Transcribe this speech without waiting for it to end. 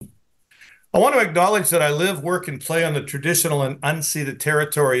I want to acknowledge that I live, work, and play on the traditional and unceded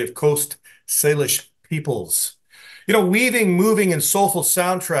territory of Coast Salish peoples. Weaving, moving, and soulful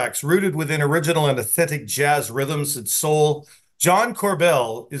soundtracks rooted within original and authentic jazz rhythms and soul. John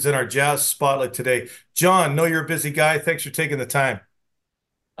Korbel is in our jazz spotlight today. John, know you're a busy guy. Thanks for taking the time.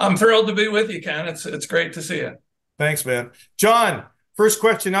 I'm thrilled to be with you, Ken. It's great to see you. Thanks, man. John, first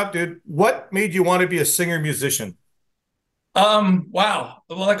question up, dude. What made you want to be a singer musician? Wow.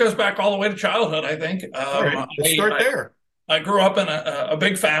 Well, that goes back all the way to childhood, I think. All right, let's start there. I grew up in a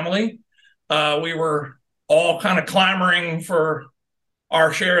big family. We were all kind of clamoring for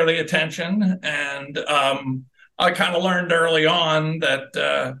our share of the attention, and I kind of learned early on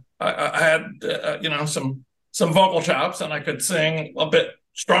that I had some vocal chops, and I could sing a bit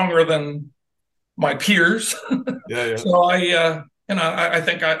stronger than my peers. Yeah, yeah. So I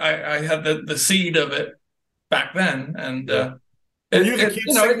think I had the seed of it back then, and Yeah. Were you the kid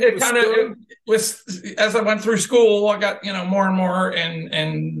singing it with kind of spoon? was as I went through school, I got more and more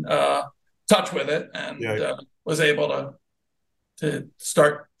in touch with it, and Yeah, was able to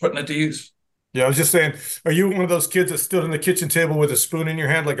start putting it to use. yeah. I was just saying, are you one of those kids that stood on the kitchen table with a spoon in your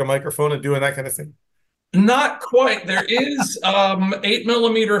hand, like a microphone, and doing that kind of thing? Not quite. There is 8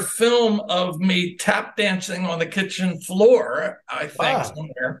 millimeter film of me tap dancing on the kitchen floor, I think, Ah,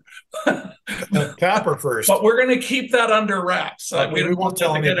 somewhere. Capper first. But we're going to keep that under wraps. We We don't won't want that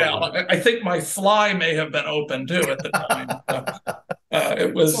tell to get anybody. out. I think my fly may have been open too at the time.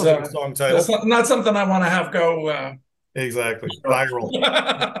 It was Sounds like a song it's title. not something I want to have go. Exactly.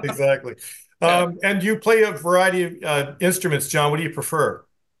 Viral. Exactly. Yeah. And you play a variety of instruments, John. What do you prefer?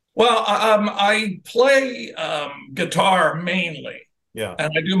 Well, I play guitar mainly, Yeah.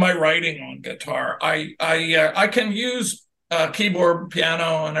 and I do my writing on guitar. I can use keyboard,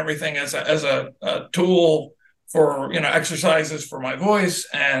 piano, and everything as a tool for exercises for my voice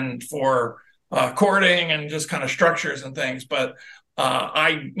and for chording and just kind of structures and things. But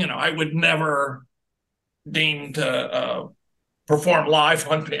I would never deem to perform live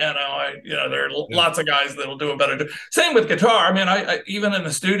on piano. There are Yeah. lots of guys that'll do a better job. Same with guitar. I mean, I even in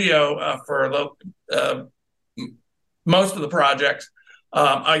the studio for the most of the projects,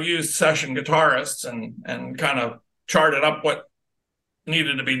 I used session guitarists and kind of charted up what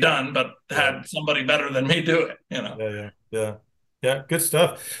needed to be done, but Yeah. had somebody better than me do it. Yeah. Yeah. Yeah. Yeah. Good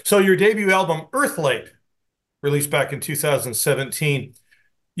stuff. So your debut album, Earthlight, released back in 2017.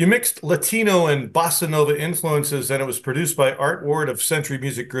 You mixed Latino and bossa nova influences, and it was produced by Art Ward of Century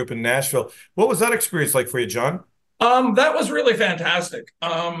Music Group in Nashville. What was that experience like for you, John? That was really fantastic.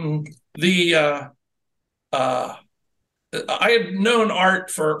 The uh, I had known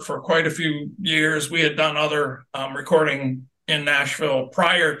Art for quite a few years. We had done other recording in Nashville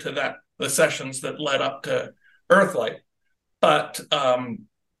prior to that, the sessions that led up to Earthlight. But I'd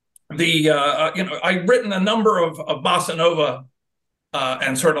written a number of bossa nova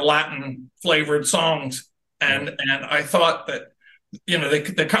and sort of Latin flavored songs, Yeah. and I thought that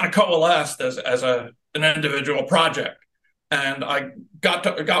they kind of coalesced as an individual project. And I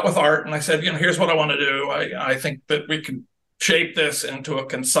got with Art, and I said, here's what I want to do. I think that we can shape this into a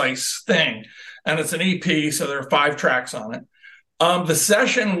concise thing, and it's an EP, so there are 5 tracks on it. The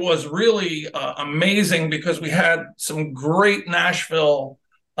session was really amazing because we had some great Nashville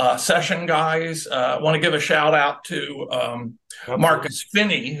session guys. I want to give a shout out to Absolutely. Marcus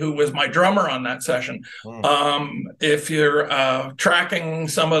Finney, who was my drummer on that session. Mm. If you're tracking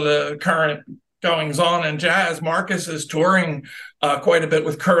some of the current goings on in jazz, Marcus is touring quite a bit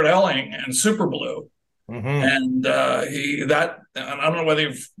with Kurt Elling and Super Blue. Hmm. And I don't know whether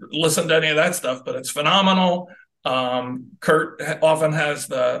you've listened to any of that stuff, but it's phenomenal. Kurt often has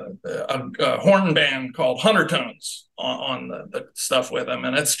a horn band called Hunter Tones on the stuff with him,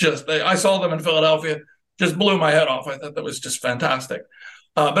 and it's just I saw them in Philadelphia, just blew my head off. I thought that was just fantastic.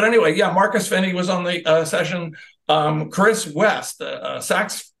 But anyway, yeah, Marcus Finney was on the session. Chris West, a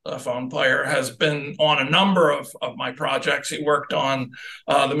saxophone player, has been on a number of my projects. He worked on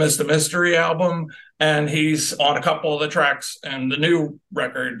the Mr. Mystery album, and he's on a couple of the tracks in the new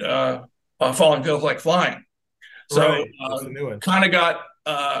record, Falling Feels Like Flying. So Right. That's a new one. kind of got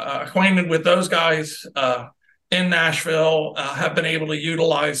acquainted with those guys in Nashville, have been able to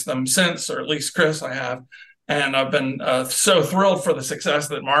utilize them since, or at least Chris, I have. And I've been so thrilled for the success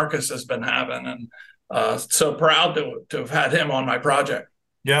that Marcus has been having, and so proud to have had him on my project.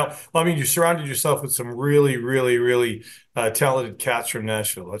 Yeah. Well, I mean, you surrounded yourself with some really, really, really talented cats from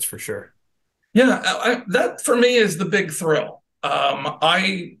Nashville. That's for sure. Yeah, that for me is the big thrill.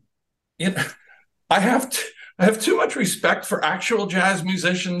 You know, I have to I have too much respect for actual jazz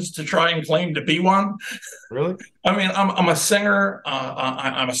musicians to try and claim to be one. Really? I mean, I'm a singer.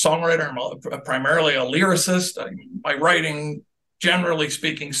 I'm a songwriter. Primarily a lyricist. My writing, generally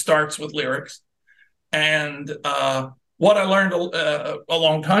speaking, starts with lyrics. And what I learned a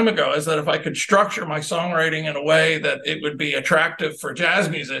long time ago is that if I could structure my songwriting in a way that it would be attractive for jazz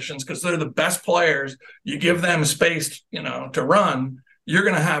musicians, because they're the best players, you give them space, to run, you're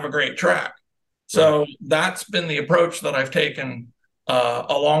going to have a great track. So that's been the approach that I've taken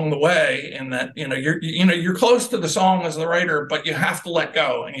along the way. In that, you're close to the song as the writer, but you have to let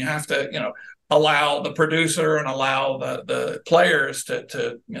go, and you have to, allow the producer and allow the players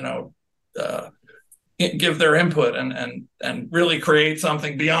to give their input and really create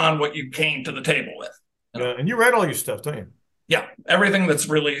something beyond what you came to the table with. Yeah, and you write all your stuff, don't you? Yeah, everything that's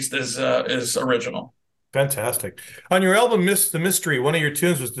released is original. Fantastic. On your album, Miss the Mystery, one of your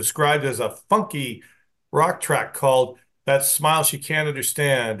tunes was described as a funky rock track called That Smile She Can't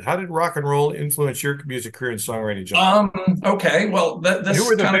Understand. How did rock and roll influence your music career and songwriting, John? Okay, well, this who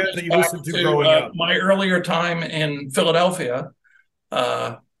were the kind of bands goes that you back listened to growing up? my earlier time in Philadelphia.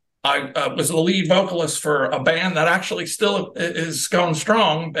 I was the lead vocalist for a band that actually still is going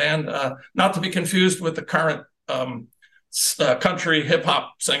strong, band not to be confused with the current country hip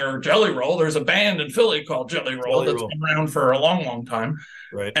hop singer Jelly Roll. There's a band in Philly called Jelly Roll that's been around for a long, long time.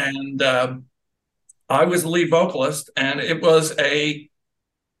 Right. And I was the lead vocalist, and it was a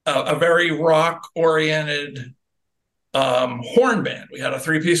very rock oriented horn band. We had a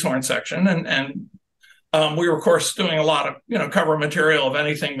 3-piece horn section, and we were, of course, doing a lot of cover material of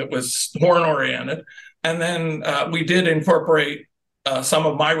anything that was horn oriented. And then we did incorporate some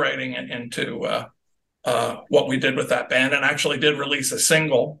of my writing into what we did with that band, and actually did release a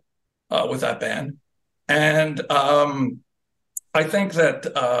single with that band. And I think that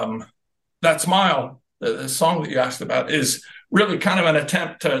That Smile, the song that you asked about, is really kind of an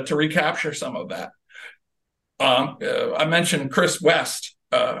attempt to recapture some of that. I mentioned Chris West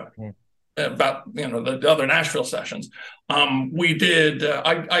about the other Nashville sessions. We did.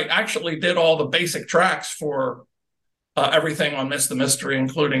 I actually did all the basic tracks for everything on Miss the Mystery,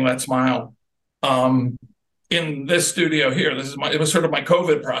 including That Smile. In this studio here, it was sort of my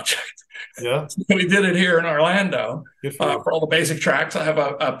COVID project. Yeah. We did it here in Orlando for all the basic tracks. I have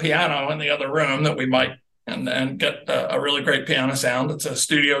a piano in the other room that we might and get a really great piano sound. It's a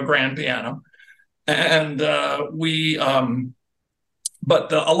studio grand piano. And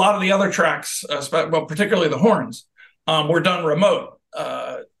but a lot of the other tracks, well, particularly the horns, were done remote.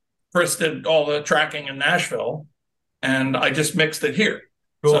 Chris did all the tracking in Nashville, and I just mixed it here.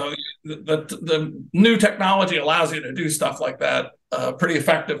 Cool. So the new technology allows you to do stuff like that pretty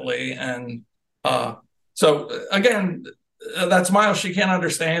effectively. And so again, That Smile She Can't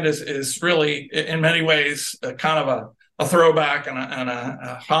Understand is really, in many ways, kind of a throwback and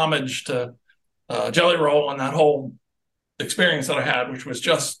a homage to Jelly Roll and that whole experience that I had, which was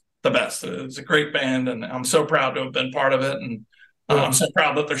just the best. It was a great band, and I'm so proud to have been part of it. And I'm so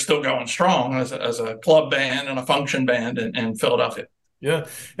proud that they're still going strong as a club band and a function band in Philadelphia. Yeah.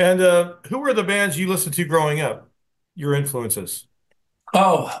 And who were the bands you listened to growing up? Your influences?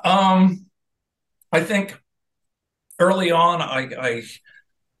 I think early on,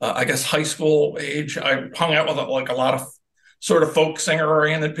 I guess high school age, I hung out with like a lot of sort of folk singer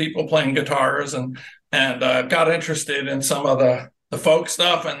oriented people playing guitars, and got interested in some of the folk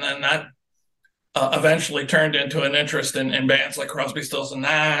stuff. And then that eventually turned into an interest in bands like Crosby, Stills and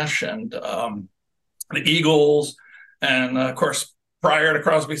Nash and the Eagles. And of course, prior to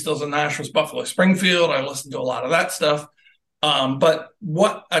Crosby, Stills and Nash was Buffalo Springfield. I listened to a lot of that stuff. But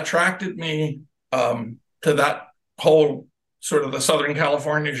what attracted me to that whole sort of the Southern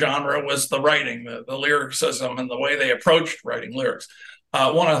California genre was the writing, the lyricism, and the way they approached writing lyrics. I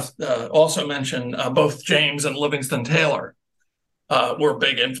want to also mention both James and Livingston Taylor were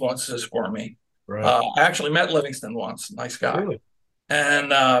big influences for me. Right. I actually met Livingston once, nice guy. Really? And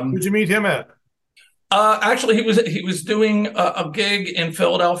where'd you meet him at? Actually, he was doing a gig in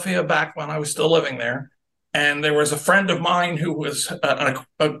Philadelphia back when I was still living there, and there was a friend of mine who was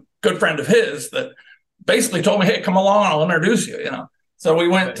a good friend of his that basically told me, "Hey, come along, I'll introduce you." So we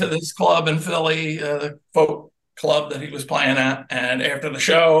went to this club in Philly, the folk club that he was playing at, and after the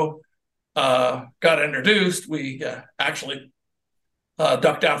show got introduced, we actually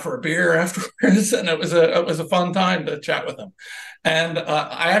ducked out for a beer afterwards, and it was a fun time to chat with him. And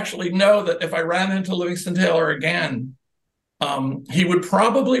I actually know that if I ran into Livingston Taylor again, he would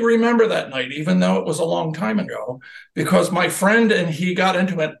probably remember that night, even though it was a long time ago, because my friend and he got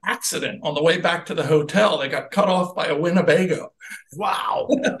into an accident on the way back to the hotel. They got cut off by a Winnebago. Wow.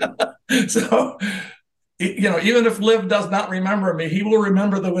 So even if Liv does not remember me, he will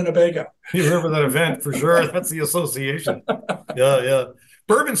remember the Winnebago. You remember that event for sure. That's the association. Yeah, yeah.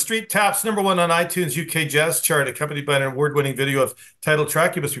 Bourbon Street Taps, #1 on iTunes UK Jazz Chart, accompanied by an award-winning video of title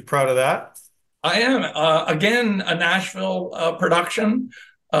track. You must be proud of that. I am. Again, a Nashville production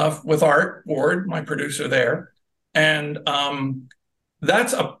with Art Ward, my producer there. And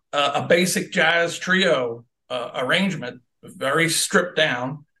that's a basic jazz trio arrangement, very stripped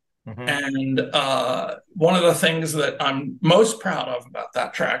down. Mm-hmm. And one of the things that I'm most proud of about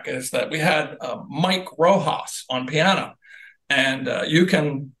that track is that we had Mike Rojas on piano. And you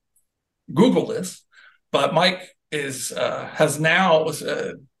can Google this, but Mike has now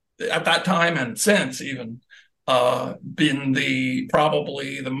at that time and since even been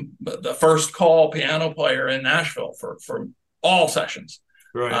probably the first call piano player in Nashville for all sessions.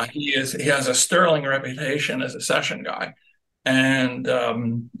 Right. He has a sterling reputation as a session guy, and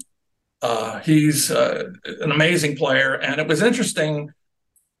he's an amazing player. And it was interesting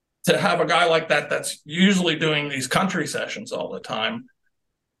to have a guy like that that's usually doing these country sessions all the time,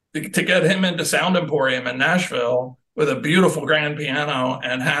 to get him into Sound Emporium in Nashville with a beautiful grand piano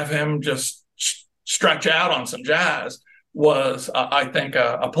and have him just stretch out on some jazz was, I think,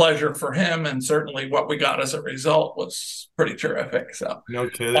 a pleasure for him. And certainly what we got as a result was pretty terrific. So,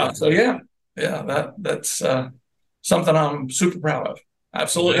 no kidding. So that's something I'm super proud of.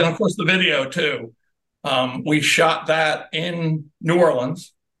 Absolutely. Yeah. And of course, the video too. We shot that in New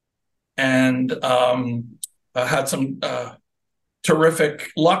Orleans. And had some terrific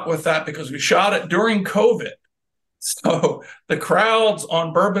luck with that because we shot it during COVID. So the crowds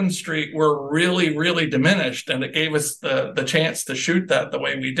on Bourbon Street were really, really diminished. And it gave us the chance to shoot that the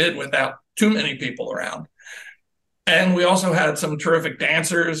way we did without too many people around. And we also had some terrific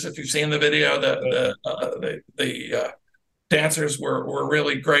dancers. If you've seen the video, the dancers were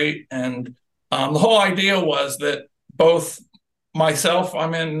really great. And the whole idea was that both myself,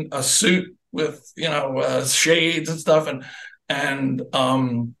 I'm in a suit with shades and stuff, and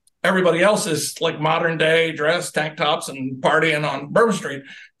everybody else is like modern day dress, tank tops, and partying on Bourbon Street.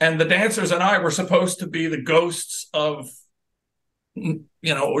 And the dancers and I were supposed to be the ghosts of New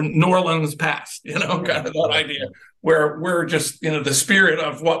Orleans past, kind of that idea, where we're just the spirit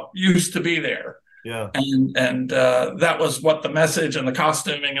of what used to be there. Yeah, and that was what the message and the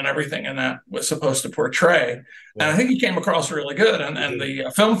costuming and everything in that was supposed to portray. Yeah. And I think he came across really good. And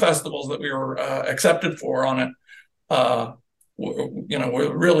the film festivals that we were accepted for on it,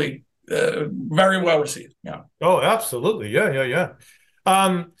 were really very well received. Yeah. Oh, absolutely. Yeah.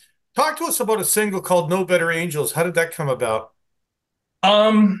 Talk to us about a single called "No Better Angels." How did that come about?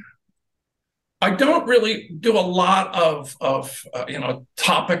 I don't really do a lot of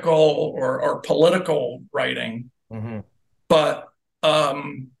topical or political writing, mm-hmm. but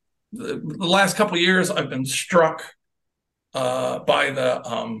the last couple of years I've been struck by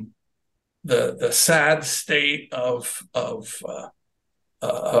the sad state of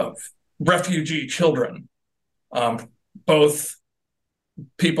refugee children, both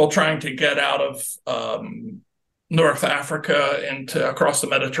people trying to get out of North Africa across the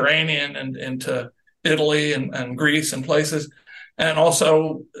Mediterranean and into Italy and Greece and places, and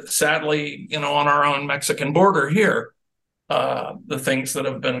also sadly, on our own Mexican border here, the things that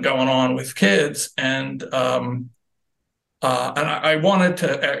have been going on with kids, and I wanted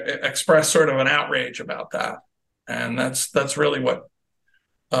to express sort of an outrage about that, and that's really what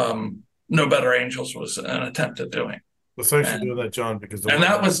No Better Angels was an attempt at doing. Well, thanks for doing that, John, because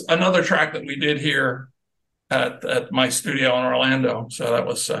that was another track that we did here at my studio in Orlando. So that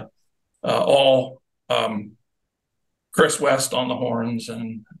was all Chris West on the horns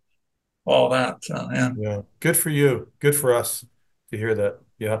and all that. Yeah. Good for you. Good for us to hear that.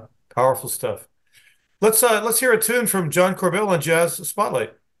 Yeah. Powerful stuff. Let's hear a tune from John Korbel on Jazz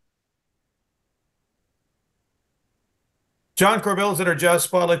Spotlight. John Korbel is at our Jazz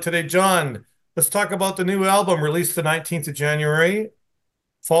Spotlight today. John, let's talk about the new album released the 19th of January.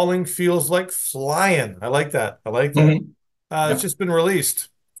 Falling Feels Like Flying. I like that. Mm-hmm. It's just been released.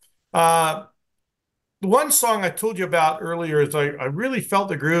 The one song I told you about earlier is I really felt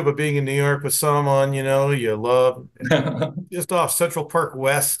the groove of being in New York with someone, you love, just off Central Park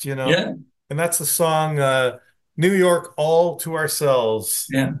West, Yeah. And that's the song, New York All to Ourselves.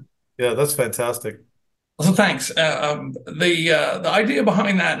 Yeah. Yeah, that's fantastic. So thanks. The idea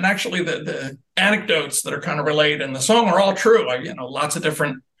behind that, and actually the anecdotes that are kind of relayed in the song are all true. Lots of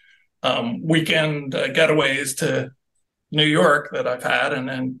different weekend getaways to New York that I've had, and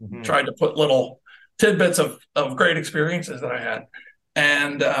then mm-hmm. tried to put little tidbits of great experiences that I had.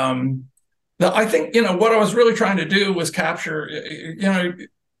 And I think what I was really trying to do was capture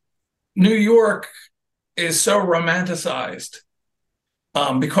New York is so romanticized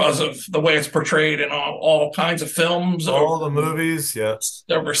because of the way it's portrayed in all kinds of films All the movies, yeah.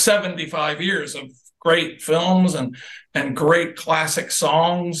 over 75 years of great films and great classic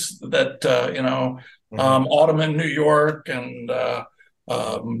songs that Autumn in New York and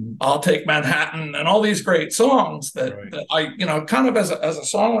I'll Take Manhattan and all these great songs that I kind of as a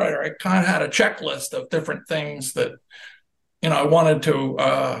songwriter, I kind of had a checklist of different things that I wanted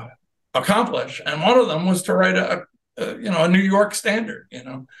to accomplish, and one of them was to write a New York standard,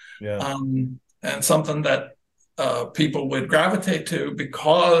 Yeah. And something that people would gravitate to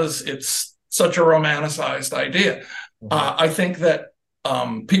because it's such a romanticized idea. I think that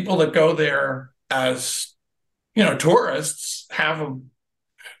people that go there as tourists have an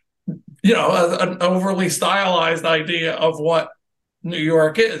overly stylized idea of what New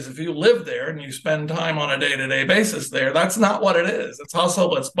York is. If you live there and you spend time on a day-to-day basis there, that's not what it is. It's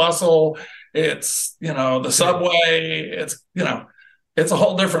hustle, it's bustle, it's the subway, it's a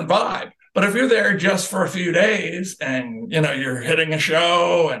whole different vibe. But if you're there just for a few days and you're hitting a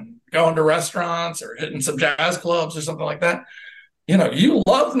show and going to restaurants or hitting some jazz clubs or something like that, you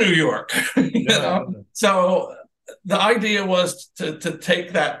love New York. So the idea was to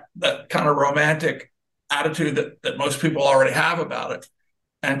take that kind of romantic attitude that most people already have about it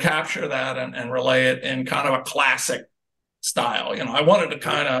and capture that and relay it in kind of a classic style. I wanted to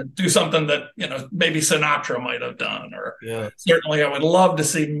kind of do something that maybe Sinatra might have done, or certainly I would love to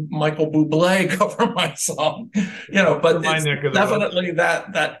see Michael Bublé cover my song. But it's definitely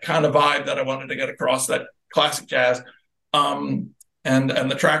that kind of vibe that I wanted to get across, that classic jazz. And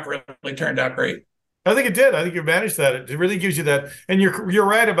the track really turned out great. I think it did. I think you managed that. It really gives you that. And you're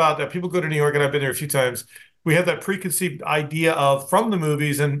right about that. People go to New York, and I've been there a few times. We have that preconceived idea from the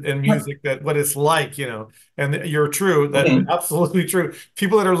movies and music that what it's like, and you're true. That's absolutely true.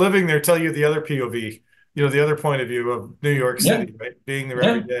 People that are living there tell you the other POV, the other point of view of New York City, right? Being there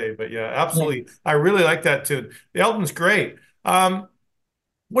every day. But yeah, absolutely. I really like that tune. The album's great.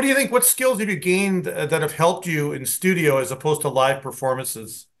 What do you think? What skills have you gained that have helped you in studio as opposed to live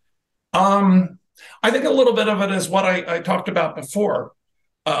performances? I think a little bit of it is what I talked about before.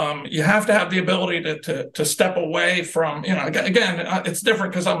 You have to have the ability to step away from, again, it's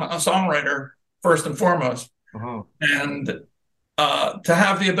different because I'm a songwriter first and foremost. And to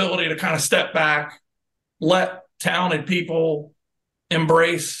have the ability to kind of step back, let talented people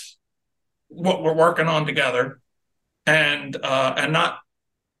embrace what we're working on together, and not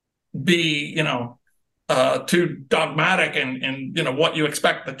be, too dogmatic in what you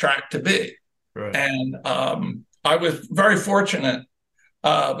expect the track to be. Right. And I was very fortunate.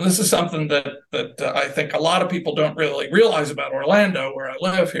 This is something that I think a lot of people don't really realize about Orlando, where I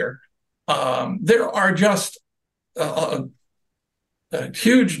live here. There are just a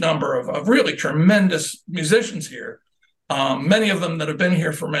huge number of really tremendous musicians here. Many of them that have been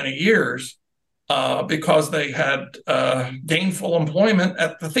here for many years because they had gainful employment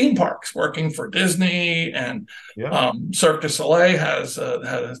at the theme parks, working for Disney, and Cirque du Soleil has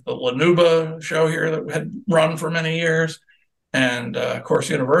the La Nuba show here that had run for many years, and of course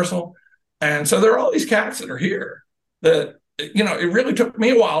Universal. And so there are all these cats that are here that, it really took me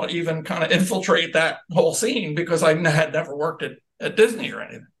a while to even kind of infiltrate that whole scene, because I had never worked at Disney or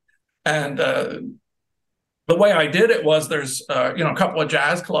anything. And the way I did it was there's a couple of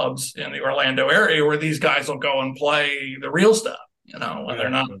jazz clubs in the Orlando area where these guys will go and play the real stuff, when they're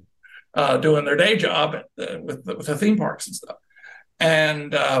not doing their day job with the theme parks and stuff.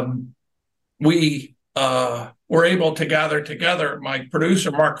 And we were able to gather together. My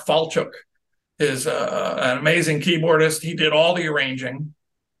producer, Mark Falchuk, is an amazing keyboardist. He did all the arranging.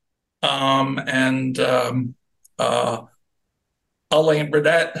 Alain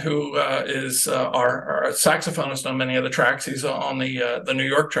Burdett, who is our saxophonist on many of the tracks. He's on the New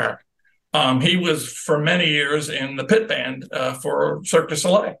York track. He was for many years in the pit band for Cirque du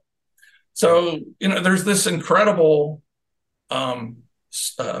Soleil. So, there's this incredible kind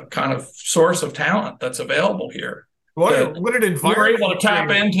of source of talent that's available here. What an environment. We were able to tap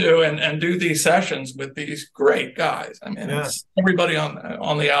into and do these sessions with these great guys. I mean, everybody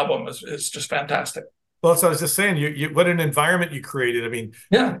on the album is just fantastic. Well, so I was just saying, you what an environment you created. I mean,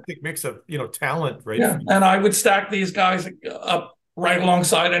 I think mix of talent, right? Yeah, and I would stack these guys up right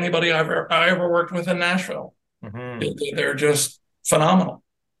alongside anybody I ever worked with in Nashville. They're just phenomenal.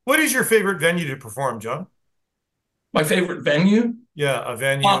 What is your favorite venue to perform, John? My favorite venue? Yeah, a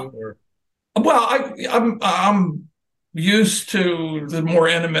venue Well, I'm used to the more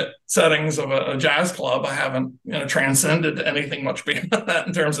intimate settings of a jazz club. I haven't transcended anything much beyond that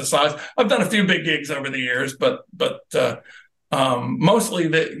in terms of size. I've done a few big gigs over the years, but Mostly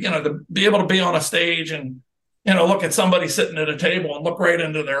to be able to be on a stage and look at somebody sitting at a table and look right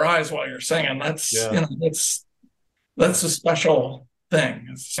into their eyes while you're singing. Yeah. That's a special thing.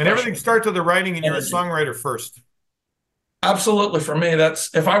 It's a And everything special starts with the writing, and you're a energy. songwriter first. Absolutely, for me,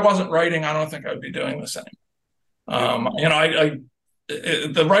 that's if I wasn't writing, I don't think I'd be doing the same. Yeah.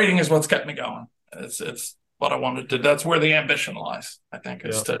 The writing is what's kept me going. It's what I wanted to. That's where the ambition lies. I think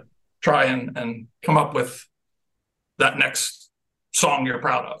is Yeah. to try and come up with that next song you're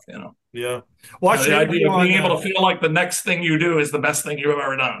proud of. Yeah. Watch The the idea interview of being on, able to feel like the next thing you do is the best thing you've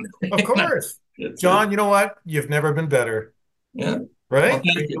ever done. of course. It's John, you know what? You've never been better, yeah. Well, right? thank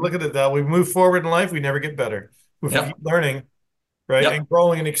If you you. look at it that we move forward in life, we never get better. We Yep. keep learning, right? Yep. And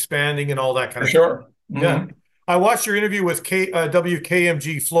growing and expanding and all that kind For of stuff. sure. Yeah. Mm-hmm. I watched your interview with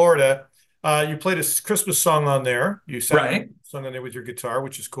WKMG Florida. You played a Christmas song on there. You sang Right. a song on there with your guitar,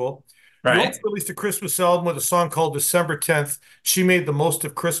 which is cool. You Right. also released a Christmas album with a song called December 10th. She Made the Most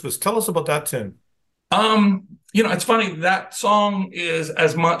of Christmas. Tell us about that tune. It's funny, that song is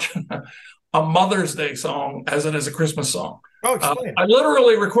as much a Mother's Day song as it is a Christmas song. Oh, explain. I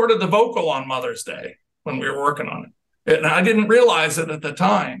literally recorded the vocal on Mother's Day when we were working on it. And I didn't realize it at the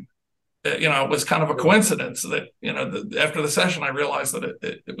time. It was kind of a coincidence that, after the session, I realized that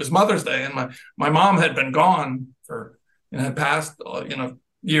it was Mother's Day, and my mom had been gone for, had passed,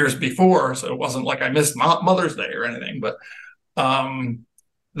 years before. So it wasn't like I missed Mother's Day or anything, but,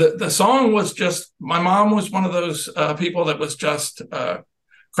 the song was just, my mom was one of those people that was just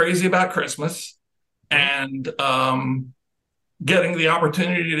crazy about Christmas, and getting the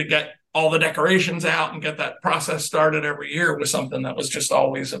opportunity to get all the decorations out and get that process started every year was something that was just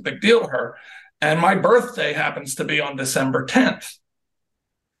always a big deal to her. And my birthday happens to be on December 10th.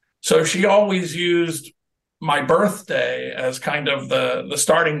 So she always used my birthday as kind of the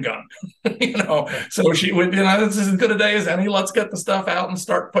starting gun, So she would, this is as good a day as any. Let's get the stuff out and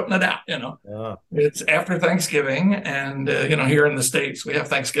start putting it out. Yeah. It's after Thanksgiving, and here in the States we have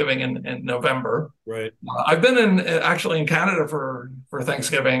Thanksgiving in November. Right. I've been actually in Canada for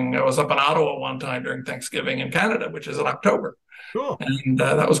Thanksgiving. I was up in Ottawa one time during Thanksgiving in Canada, which is in October, Cool. and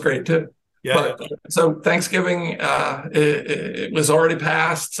that was great too. Yeah. But so Thanksgiving, it was already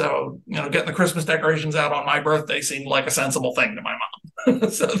past. So, getting the Christmas decorations out on my birthday seemed like a sensible thing to my mom.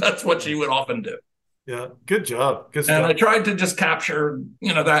 So that's what she would often do. Yeah. Good job. Good And stuff. I tried to just capture,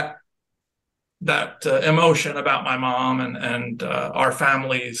 that emotion about my mom and our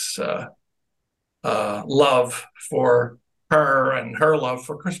family's love for her and her love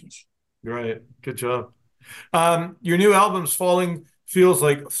for Christmas. Right. Good job. Your new album's Falling Feels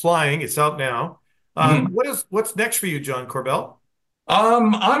Like Flying. It's out now. What's next for you, John Korbel?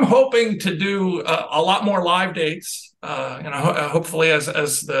 I'm hoping to do a lot more live dates. Hopefully as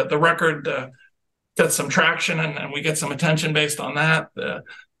the record gets some traction and we get some attention based on that.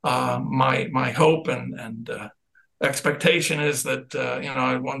 My hope and expectation is that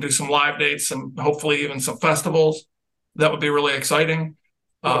I want to do some live dates, some hopefully even some festivals. That would be really exciting.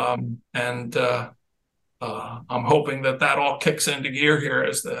 I'm hoping that all kicks into gear here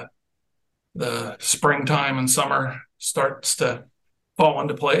as the springtime and summer starts to fall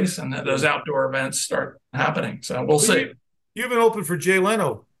into place, and those outdoor events start happening. So we'll see. You even opened for Jay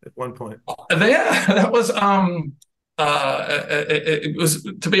Leno at one point. Yeah, that was it was,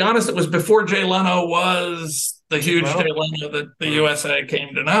 to be honest, it was before Jay Leno was the huge Jay Leno that the USA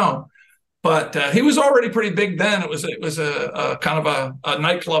came to know. But he was already pretty big then. It was a kind of a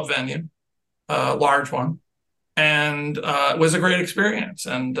nightclub venue, a large one, and it was a great experience.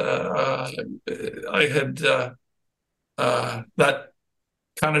 And I had that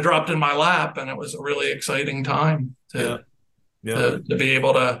kind of dropped in my lap, and it was a really exciting time to be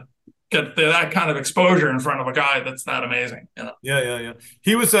able to get that kind of exposure in front of a guy that's that amazing. Yeah.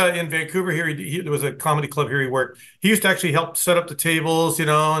 He was in Vancouver here. There was a comedy club here he worked. He used to actually help set up the tables,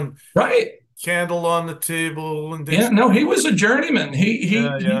 and right. Candle on the table. And he was a journeyman.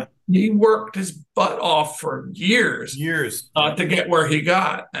 He worked his butt off for years to get where he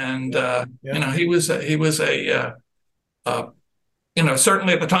got. And, he was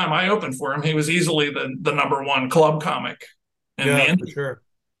certainly at the time I opened for him, he was easily the number one club comic in the industry. For sure.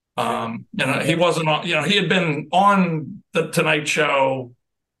 He wasn't on, he had been on the Tonight Show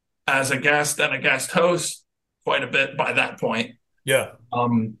as a guest and a guest host quite a bit by that point. Yeah.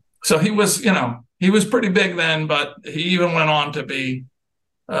 So he was, he was pretty big then, but he even went on to be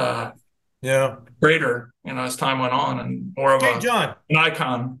greater, as time went on, and more of an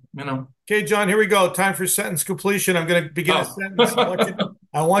icon, Okay, John, here we go. Time for sentence completion. I'm going to begin a sentence.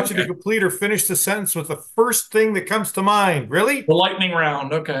 I want you to complete or finish the sentence with the first thing that comes to mind. Really? The lightning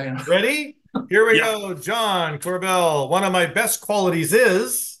round. Okay. Ready? Here we Yeah. go. John Korbel. One of my best qualities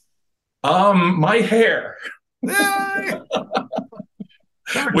is. My hair. Yay!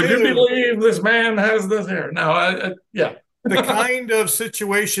 Number Would you two, believe this man has this hair? No, yeah. the kind of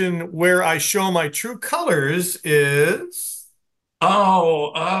situation where I show my true colors is.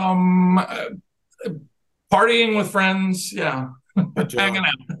 Oh, partying with friends. Yeah. Good Hanging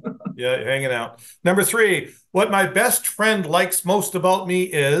job. out. Yeah, hanging out. Number three, what my best friend likes most about me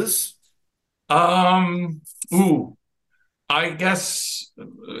is. Um, ooh, I guess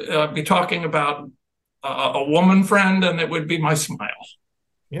be talking about a woman friend, and it would be my smile.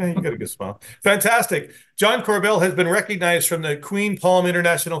 Yeah, you got a good smile. Fantastic. John Korbel has been recognized from the Queen Palm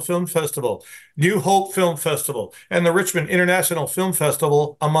International Film Festival, New Hope Film Festival, and the Richmond International Film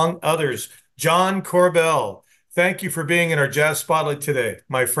Festival, among others. John Korbel, thank you for being in our Jazz Spotlight today,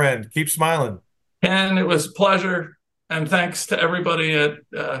 my friend. Keep smiling. And it was a pleasure. And thanks to everybody at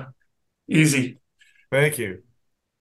Easy. Thank you.